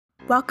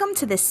Welcome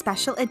to this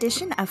special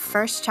edition of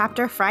First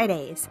Chapter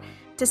Fridays.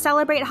 To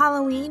celebrate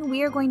Halloween,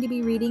 we are going to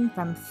be reading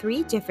from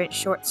 3 different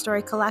short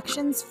story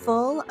collections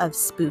full of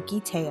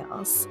spooky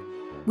tales.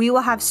 We will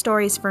have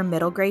stories for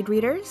middle grade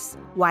readers,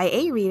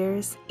 YA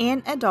readers,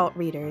 and adult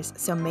readers,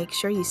 so make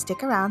sure you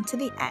stick around to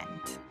the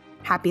end.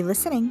 Happy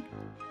listening!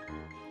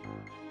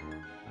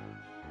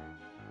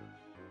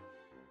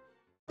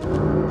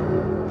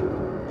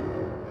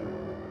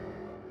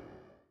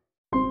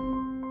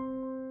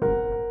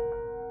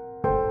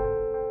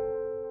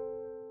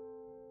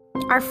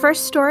 Our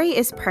first story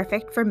is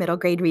perfect for middle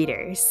grade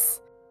readers.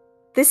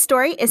 This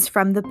story is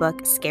from the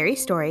book Scary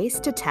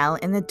Stories to Tell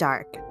in the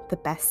Dark, the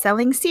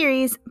best-selling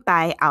series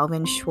by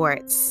Alvin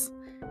Schwartz.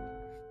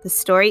 The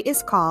story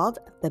is called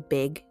The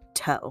Big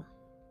Toe.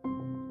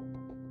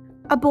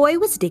 A boy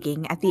was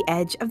digging at the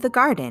edge of the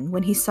garden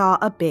when he saw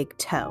a big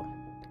toe.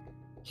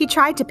 He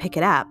tried to pick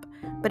it up,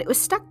 but it was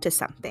stuck to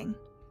something,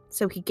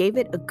 so he gave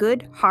it a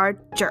good hard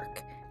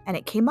jerk, and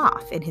it came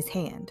off in his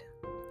hand.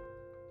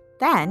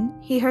 Then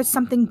he heard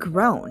something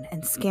groan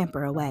and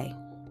scamper away.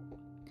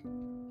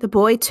 The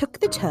boy took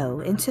the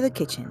toe into the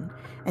kitchen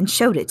and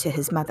showed it to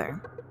his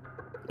mother.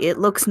 "It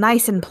looks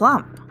nice and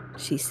plump,"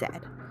 she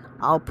said.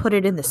 "I'll put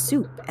it in the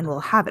soup and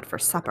we'll have it for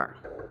supper."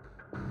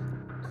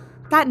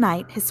 That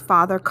night, his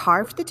father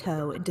carved the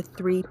toe into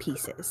 3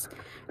 pieces,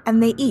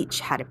 and they each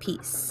had a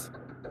piece.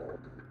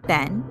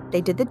 Then they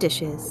did the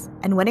dishes,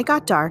 and when it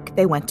got dark,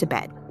 they went to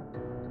bed.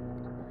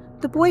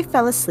 The boy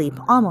fell asleep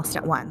almost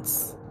at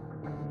once.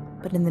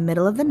 But in the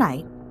middle of the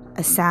night,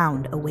 a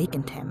sound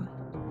awakened him.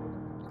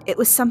 It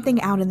was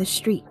something out in the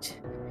street.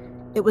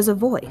 It was a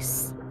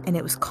voice, and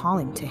it was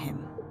calling to him.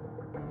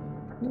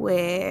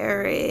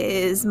 "Where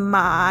is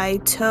my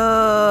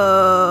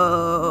toe?"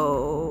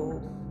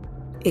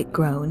 it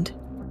groaned.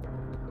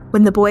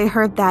 When the boy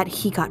heard that,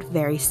 he got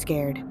very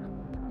scared.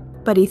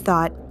 But he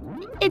thought,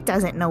 "It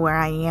doesn't know where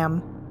I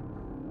am.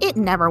 It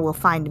never will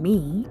find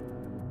me."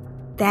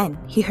 Then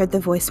he heard the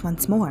voice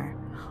once more,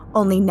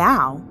 only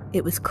now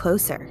it was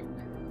closer.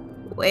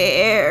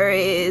 "Where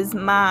is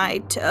my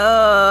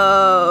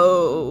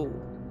toe?"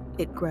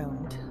 it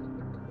groaned.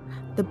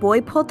 The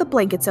boy pulled the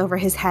blankets over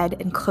his head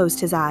and closed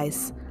his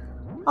eyes.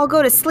 "I'll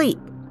go to sleep,"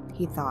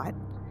 he thought.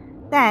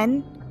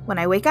 "Then, when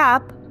I wake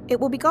up,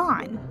 it will be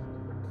gone."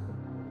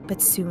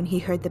 But soon he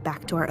heard the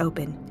back door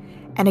open,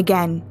 and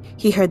again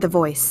he heard the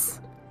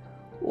voice.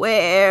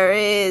 "Where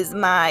is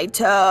my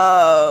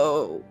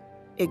toe?"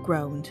 it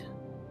groaned.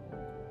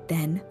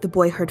 Then the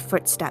boy heard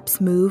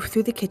footsteps move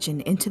through the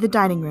kitchen into the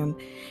dining room,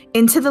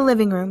 into the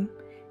living room,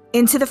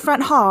 into the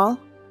front hall.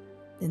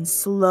 Then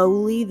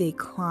slowly they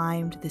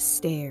climbed the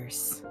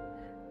stairs.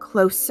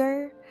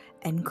 Closer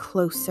and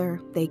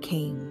closer they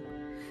came.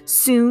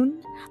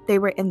 Soon they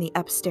were in the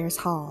upstairs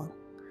hall.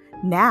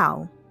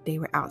 Now they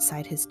were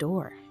outside his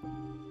door.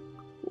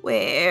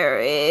 "Where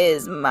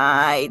is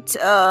my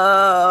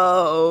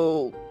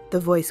toe?"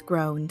 the voice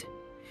groaned.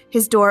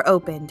 His door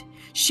opened.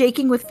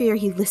 Shaking with fear,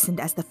 he listened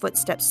as the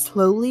footsteps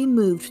slowly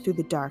moved through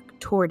the dark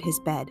toward his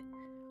bed.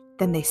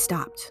 Then they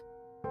stopped.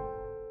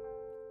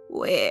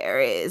 "Where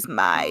is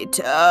my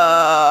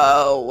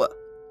toe?"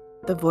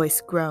 the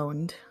voice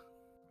groaned.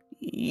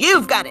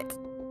 "You've got it!"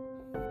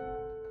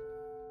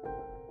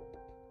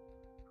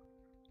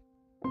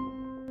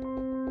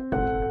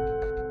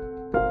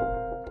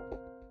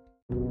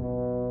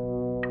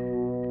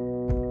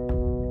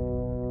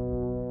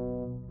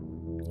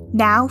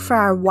 Now for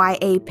our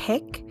YA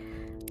pick,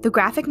 the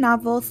graphic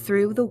novel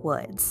Through the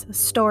Woods,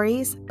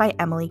 Stories by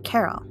Emily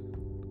Carroll.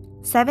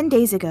 7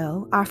 days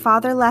ago, our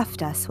father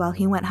left us while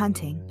he went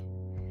hunting.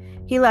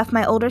 He left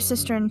my older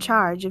sister in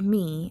charge of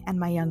me and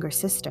my younger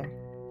sister.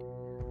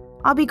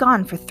 "I'll be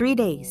gone for 3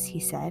 days,"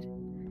 he said.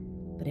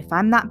 "But if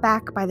I'm not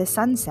back by the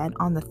sunset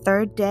on the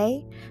 3rd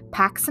day,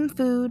 pack some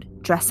food,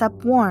 dress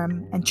up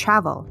warm, and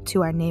travel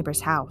to our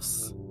neighbor's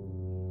house."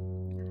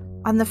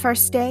 On the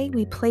first day,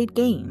 we played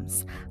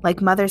games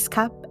like Mother's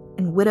Cup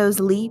and Widow's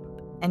Leap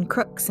and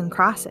Crooks and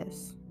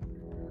Crosses.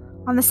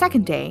 On the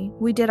 2nd day,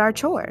 we did our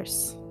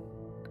chores.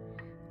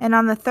 And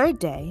on the 3rd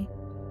day,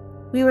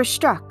 we were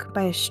struck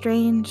by a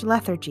strange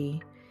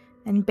lethargy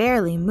and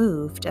barely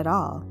moved at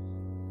all.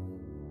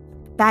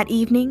 That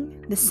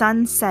evening, the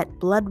sun set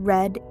blood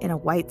red in a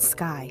white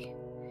sky,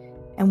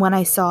 and when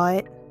I saw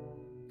it,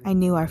 I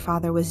knew our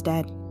father was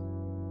dead.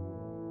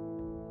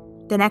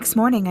 The next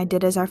morning, I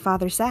did as our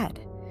father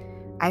said.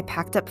 I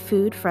packed up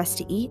food for us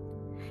to eat,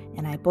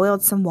 and I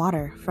boiled some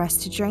water for us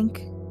to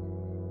drink,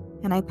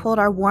 and I pulled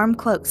our warm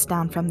cloaks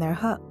down from their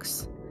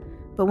hooks.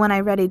 But when I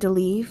ready to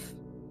leave,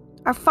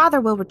 "Our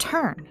father will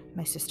return,"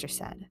 my sister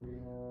said.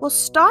 "We'll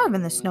starve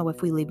in the snow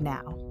if we leave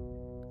now."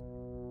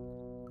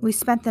 We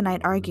spent the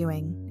night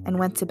arguing and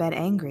went to bed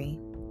angry,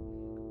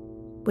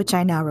 which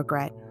I now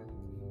regret.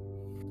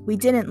 We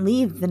didn't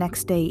leave the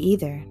next day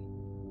either,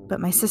 but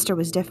my sister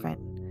was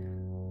different.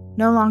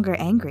 No longer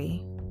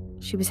angry,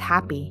 she was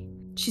happy.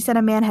 She said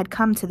a man had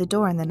come to the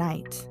door in the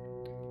night,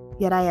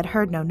 yet I had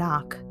heard no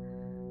knock,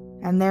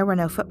 and there were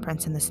no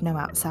footprints in the snow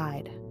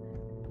outside.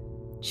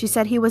 She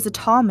said he was a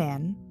tall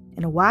man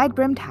in a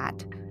wide-brimmed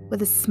hat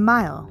with a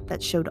smile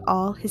that showed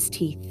all his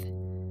teeth.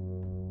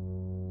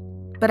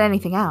 But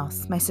anything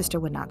else my sister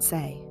would not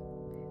say.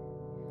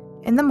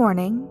 In the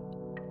morning,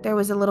 there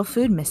was a little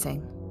food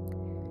missing,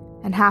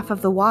 and half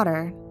of the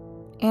water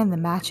and the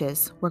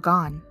matches were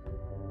gone.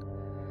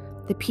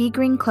 The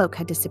pea-green cloak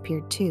had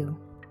disappeared too,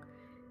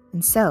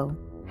 and so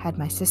had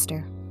my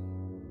sister.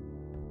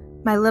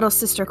 My little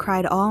sister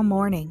cried all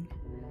morning.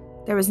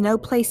 There was no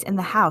place in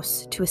the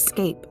house to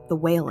escape the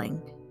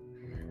wailing.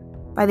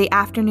 By the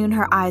afternoon,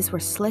 her eyes were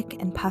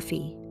slick and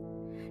puffy.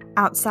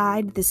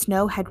 Outside, the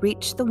snow had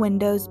reached the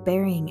windows,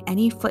 burying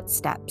any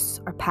footsteps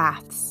or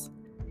paths.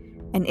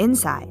 And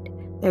inside,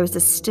 there was a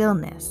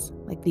stillness,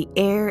 like the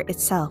air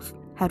itself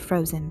had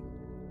frozen.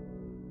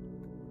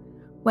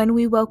 When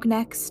we woke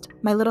next,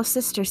 my little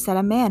sister said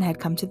a man had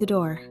come to the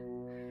door.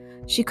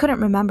 She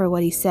couldn't remember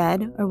what he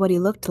said or what he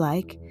looked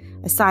like,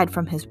 aside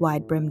from his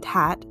wide-brimmed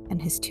hat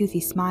and his toothy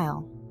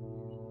smile.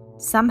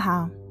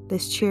 Somehow,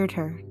 this cheered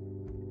her.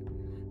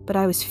 But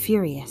I was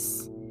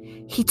furious.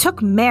 "He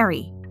took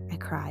Mary!" I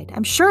cried.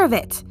 "I'm sure of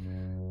it!"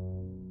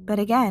 But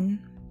again,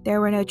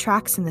 there were no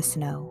tracks in the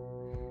snow,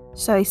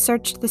 so I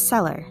searched the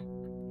cellar,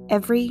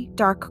 every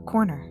dark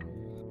corner.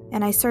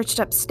 And I searched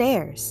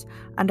upstairs,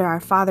 under our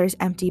father's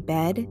empty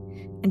bed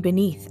and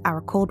beneath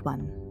our cold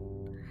one,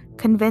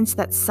 convinced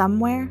that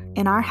somewhere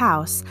in our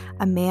house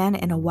a man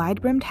in a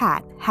wide-brimmed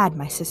hat had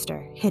my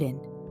sister hidden.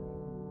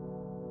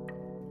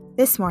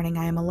 This morning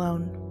I am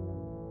alone,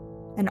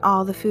 and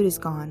all the food is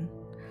gone,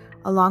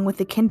 along with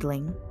the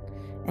kindling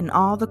and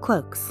all the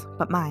cloaks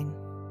but mine.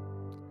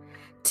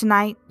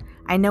 Tonight,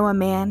 I know a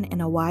man in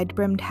a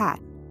wide-brimmed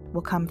hat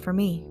will come for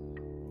me.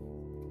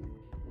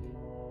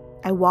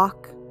 I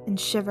walk and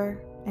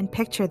shiver and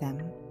picture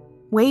them,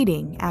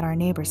 waiting at our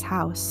neighbor's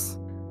house.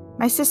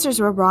 My sisters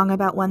were wrong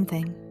about one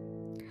thing.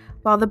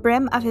 While the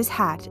brim of his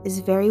hat is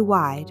very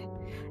wide,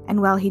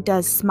 and while he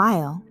does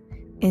smile,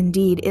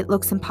 indeed it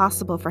looks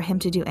impossible for him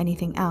to do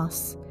anything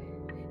else,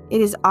 it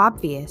is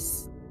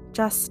obvious,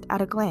 just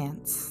at a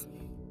glance.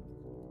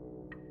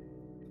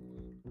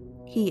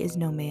 He is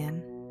no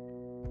man.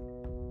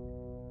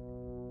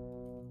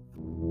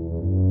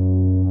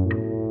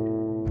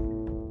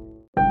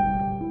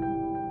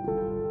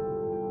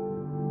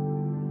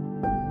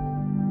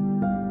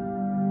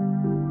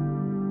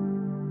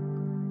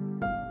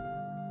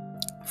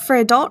 For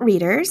adult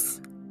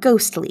readers,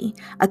 Ghostly,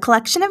 a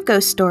collection of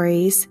ghost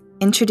stories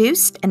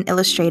introduced and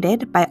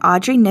illustrated by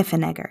Audrey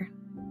Niffenegger.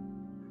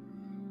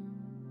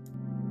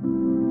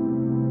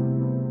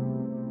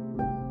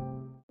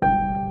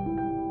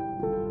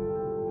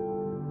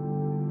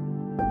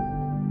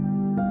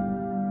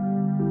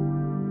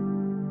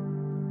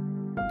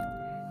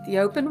 The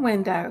Open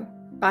Window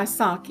by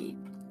Saki.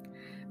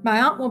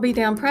 "My aunt will be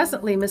down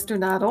presently, Mr.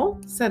 Nuttall,"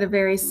 said a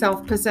very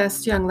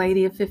self-possessed young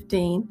lady of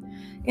 15.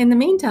 "In the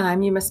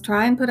meantime, you must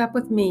try and put up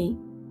with me."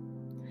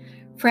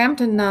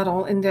 Frampton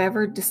Nuttall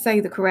endeavored to say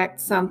the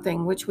correct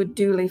something which would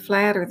duly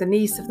flatter the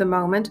niece of the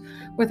moment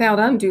without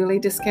unduly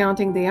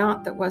discounting the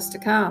aunt that was to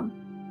come.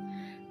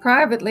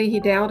 Privately, he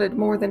doubted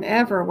more than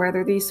ever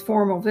whether these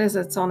formal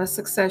visits on a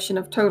succession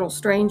of total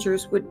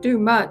strangers would do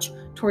much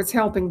towards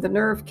helping the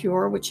nerve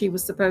cure which he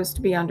was supposed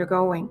to be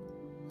undergoing.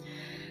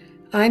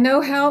 "I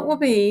know how it will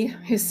be,"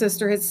 his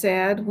sister had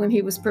said when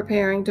he was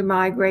preparing to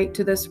migrate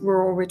to this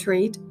rural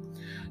retreat.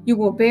 "You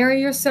will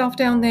bury yourself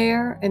down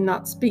there and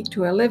not speak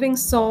to a living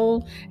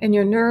soul, and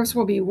your nerves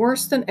will be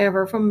worse than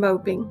ever from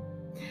moping.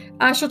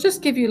 I shall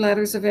just give you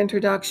letters of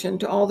introduction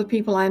to all the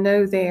people I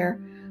know there.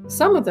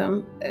 Some of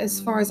them, as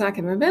far as I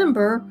can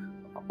remember,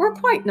 were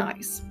quite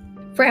nice."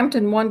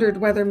 Frampton wondered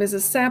whether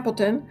Mrs.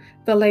 Sappleton,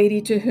 the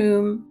lady to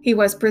whom he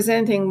was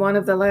presenting one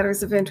of the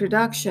letters of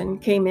introduction,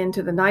 came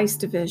into the nice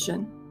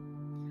division.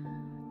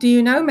 "Do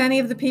you know many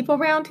of the people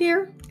round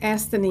here?"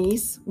 asked the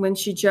niece, when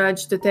she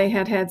judged that they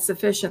had had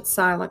sufficient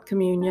silent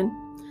communion.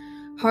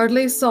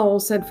 "Hardly a soul,"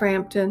 said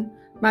Frampton.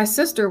 "My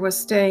sister was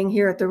staying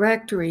here at the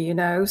rectory, you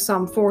know,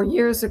 some 4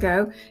 years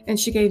ago, and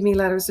she gave me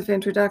letters of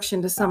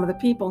introduction to some of the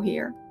people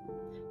here."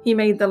 He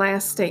made the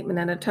last statement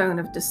in a tone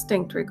of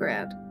distinct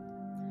regret.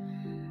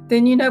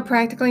 "Then you know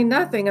practically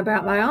nothing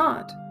about my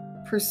aunt,"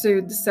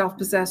 pursued the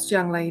self-possessed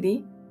young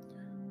lady.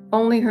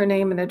 "Only her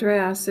name and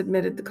address,"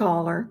 admitted the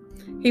caller.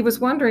 He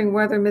was wondering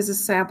whether Mrs.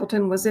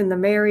 Sappleton was in the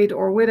married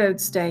or widowed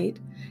state.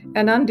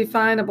 An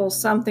undefinable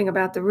something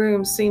about the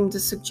room seemed to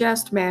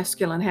suggest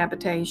masculine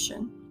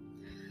habitation.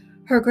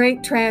 "Her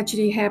great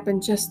tragedy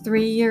happened just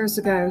 3 years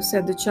ago,"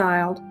 said the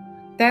child.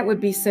 "That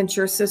would be since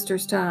your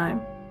sister's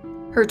time."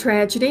 "Her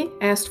tragedy?"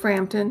 asked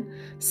Frampton.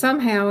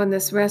 Somehow in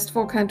this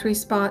restful country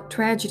spot,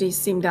 tragedies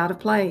seemed out of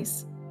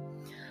place.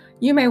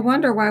 "You may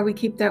wonder why we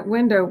keep that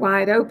window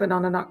wide open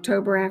on an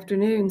October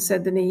afternoon,"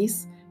 said the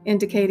niece,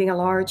 indicating a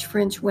large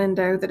French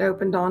window that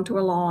opened onto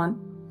a lawn.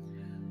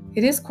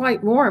 "It is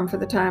quite warm for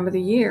the time of the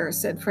year,"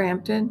 said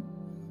Frampton.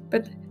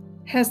 "But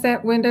has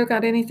that window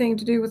got anything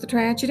to do with the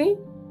tragedy?"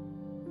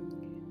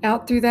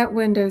 "Out through that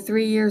window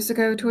 3 years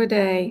ago to a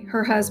day,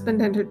 her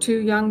husband and her 2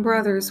 young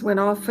brothers went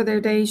off for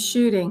their day's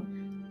shooting.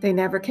 They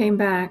never came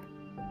back.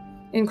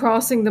 In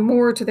crossing the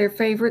moor to their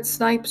favorite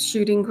snipe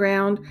shooting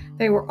ground,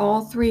 they were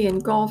all three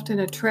engulfed in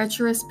a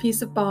treacherous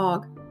piece of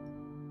bog.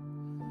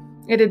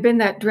 It had been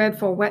that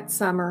dreadful wet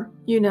summer,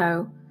 you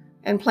know,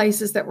 and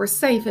places that were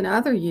safe in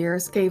other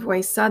years gave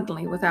way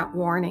suddenly without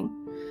warning.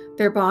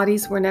 Their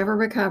bodies were never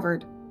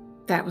recovered.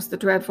 That was the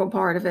dreadful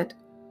part of it.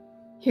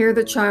 Here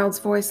the child's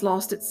voice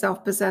lost its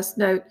self-possessed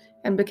note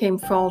and became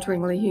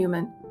falteringly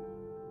human.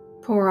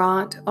 Poor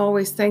aunt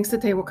always thinks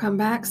that they will come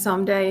back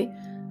someday,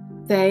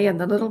 they and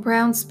the little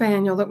brown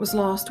spaniel that was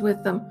lost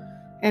with them,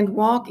 and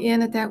walk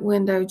in at that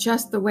window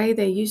just the way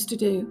they used to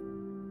do.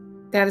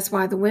 That is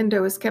why the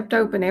window is kept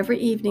open every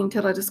evening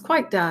till it is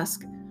quite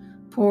dusk.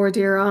 Poor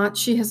dear aunt,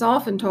 she has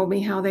often told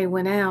me how they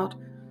went out.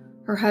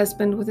 Her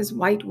husband with his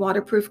white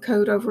waterproof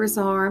coat over his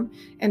arm,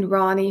 and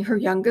Ronnie, her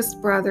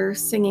youngest brother,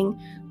 singing,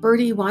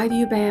 "Bertie, why do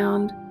you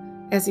bound?"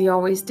 as he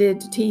always did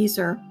to tease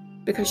her,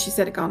 because she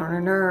said it got on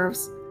her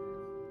nerves.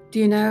 Do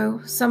you know,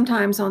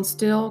 sometimes on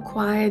still,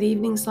 quiet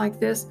evenings like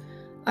this,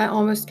 I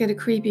almost get a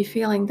creepy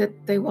feeling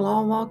that they will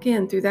all walk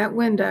in through that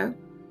window.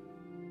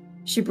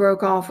 She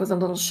broke off with a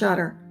little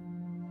shudder.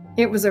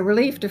 It was a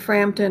relief to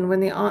Frampton when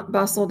the aunt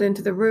bustled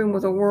into the room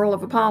with a whirl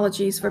of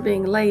apologies for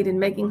being late in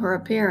making her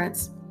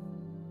appearance.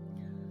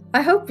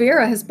 "I hope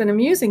Vera has been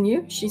amusing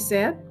you," she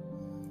said.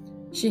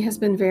 "She has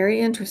been very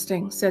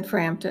interesting," said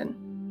Frampton.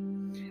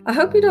 "I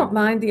hope you don't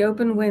mind the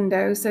open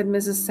window," said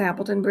Mrs.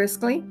 Sappleton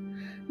briskly.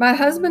 "My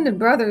husband and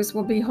brothers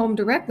will be home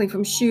directly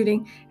from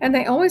shooting, and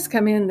they always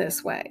come in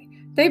this way.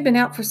 They've been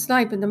out for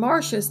snipe in the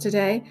marshes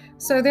today,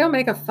 so they'll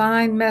make a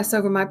fine mess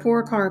over my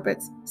poor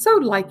carpets. So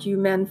like you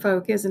men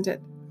folk, isn't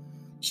it?"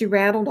 She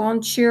rattled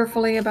on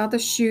cheerfully about the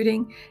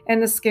shooting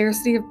and the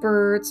scarcity of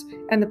birds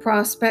and the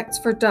prospects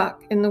for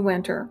duck in the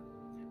winter.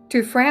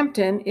 To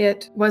Frampton,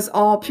 it was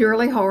all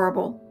purely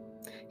horrible.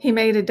 He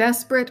made a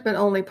desperate but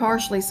only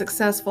partially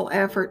successful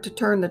effort to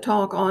turn the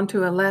talk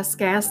onto a less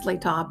ghastly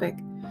topic.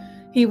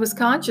 He was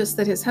conscious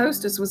that his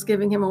hostess was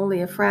giving him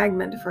only a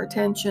fragment of her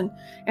attention,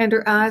 and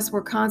her eyes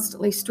were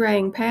constantly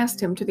straying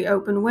past him to the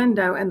open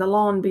window and the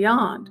lawn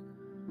beyond.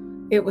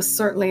 It was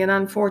certainly an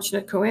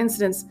unfortunate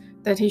coincidence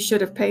that he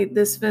should have paid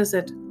this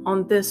visit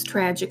on this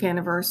tragic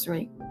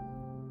anniversary.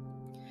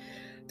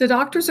 "The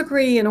doctors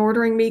agree in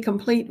ordering me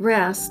complete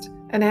rest,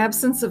 an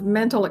absence of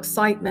mental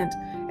excitement,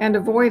 and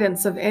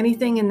avoidance of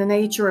anything in the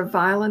nature of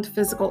violent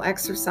physical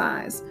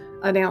exercise,"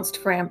 announced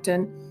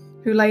Frampton,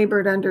 who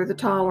labored under the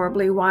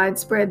tolerably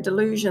widespread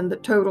delusion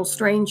that total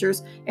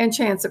strangers and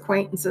chance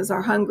acquaintances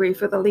are hungry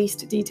for the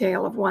least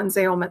detail of one's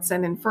ailments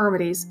and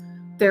infirmities,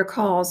 their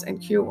cause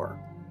and cure.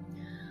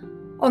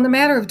 "On the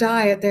matter of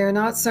diet, they are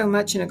not so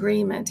much in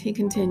agreement," he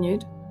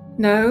continued.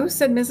 "No,"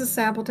 said Mrs.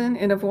 Sappleton,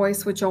 in a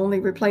voice which only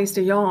replaced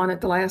a yawn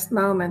at the last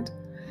moment.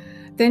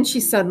 Then she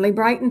suddenly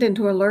brightened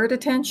into alert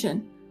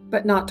attention,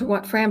 but not to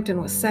what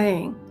Frampton was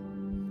saying.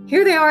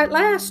 "Here they are at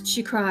last,"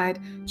 she cried,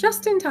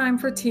 "just in time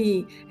for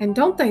tea, and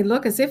don't they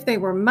look as if they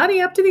were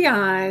muddy up to the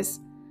eyes?"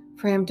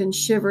 Frampton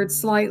shivered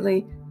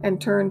slightly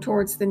and turned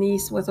towards the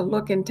niece with a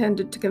look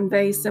intended to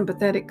convey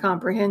sympathetic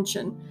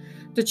comprehension.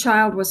 The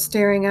child was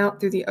staring out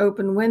through the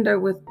open window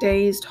with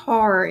dazed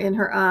horror in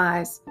her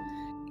eyes.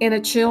 In a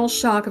chill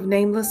shock of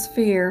nameless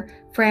fear,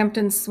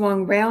 Frampton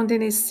swung round in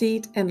his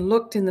seat and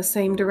looked in the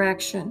same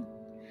direction.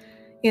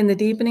 In the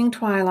deepening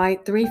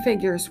twilight, 3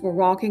 figures were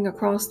walking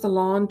across the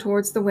lawn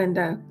towards the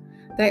window.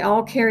 They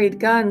all carried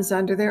guns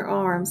under their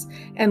arms,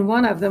 and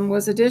one of them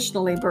was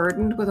additionally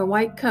burdened with a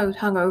white coat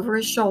hung over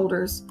his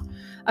shoulders.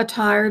 A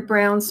tired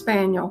brown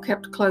spaniel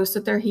kept close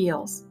at their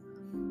heels.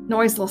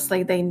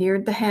 Noiselessly they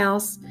neared the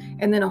house,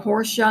 and then a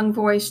hoarse young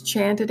voice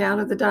chanted out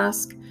of the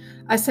dusk,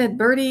 "I said,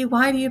 Bertie,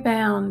 why do you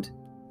bound?"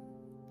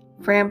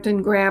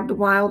 Frampton grabbed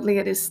wildly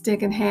at his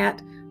stick and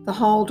hat. The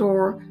hall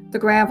door, the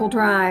gravel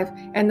drive,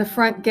 and the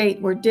front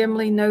gate were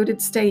dimly noted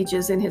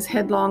stages in his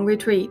headlong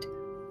retreat.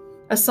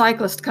 A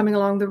cyclist coming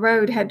along the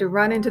road had to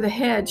run into the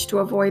hedge to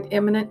avoid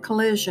imminent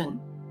collision.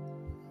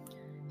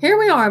 "Here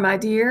we are, my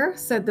dear,"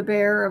 said the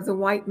bearer of the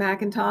white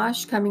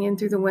mackintosh, coming in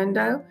through the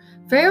window.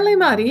 "Fairly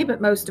muddy, but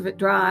most of it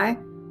dry.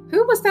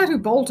 Who was that who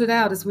bolted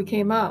out as we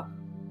came up?"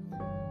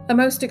 "A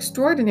most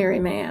extraordinary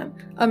man,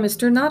 a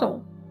Mr.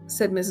 Nuttall,"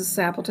 said Mrs.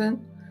 Sappleton.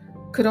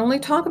 "Could only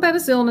talk about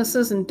his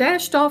illnesses and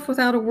dashed off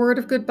without a word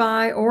of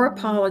goodbye or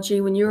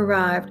apology when you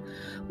arrived.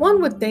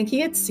 One would think he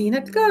had seen a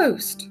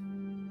ghost."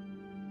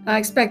 "I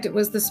expect it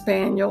was the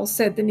spaniel,"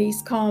 said the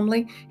niece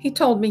calmly. "He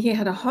told me he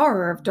had a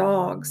horror of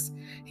dogs.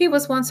 He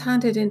was once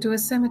hunted into a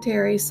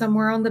cemetery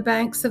somewhere on the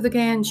banks of the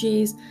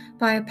Ganges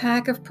by a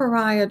pack of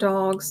pariah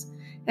dogs,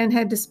 and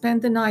had to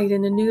spend the night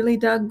in a newly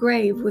dug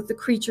grave with the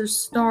creatures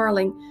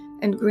snarling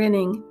and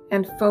grinning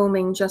and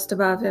foaming just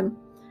above him.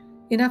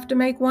 Enough to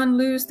make one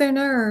lose their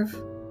nerve."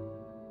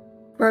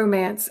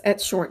 Romance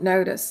at short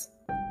notice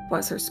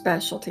was her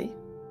specialty.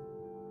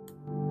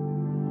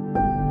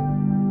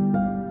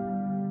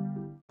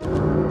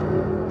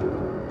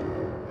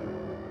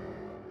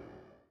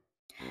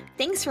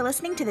 Thanks for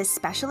listening to this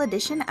special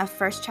edition of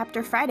First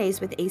Chapter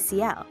Fridays with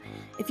ACL.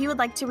 If you would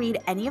like to read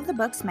any of the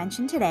books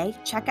mentioned today,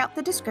 check out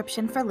the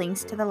description for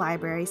links to the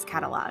library's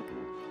catalog.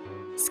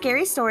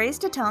 Scary Stories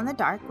to Tell in the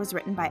Dark was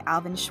written by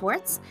Alvin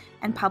Schwartz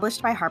and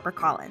published by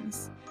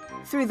HarperCollins.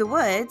 Through the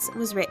Woods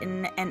was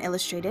written and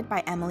illustrated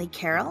by Emily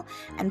Carroll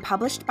and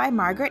published by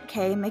Margaret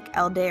K.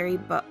 McElderry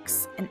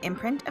Books, an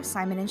imprint of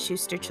Simon &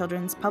 Schuster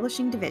Children's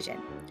Publishing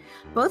Division.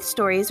 Both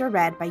stories were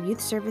read by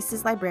Youth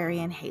Services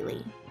librarian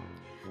Haley.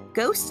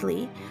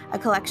 Ghostly, a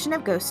collection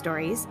of ghost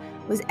stories,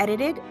 was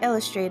edited,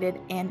 illustrated,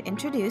 and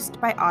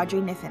introduced by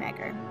Audrey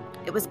Niffenegger.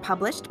 It was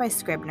published by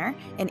Scribner,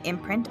 an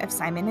imprint of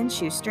Simon &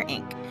 Schuster,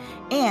 Inc.,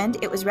 and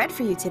it was read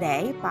for you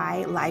today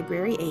by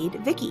library aide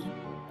Vicky.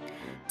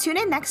 Tune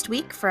in next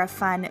week for a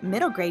fun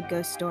middle grade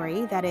ghost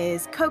story that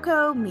is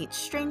Coco meets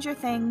Stranger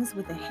Things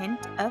with a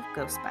hint of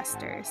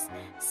Ghostbusters.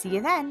 See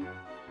you then!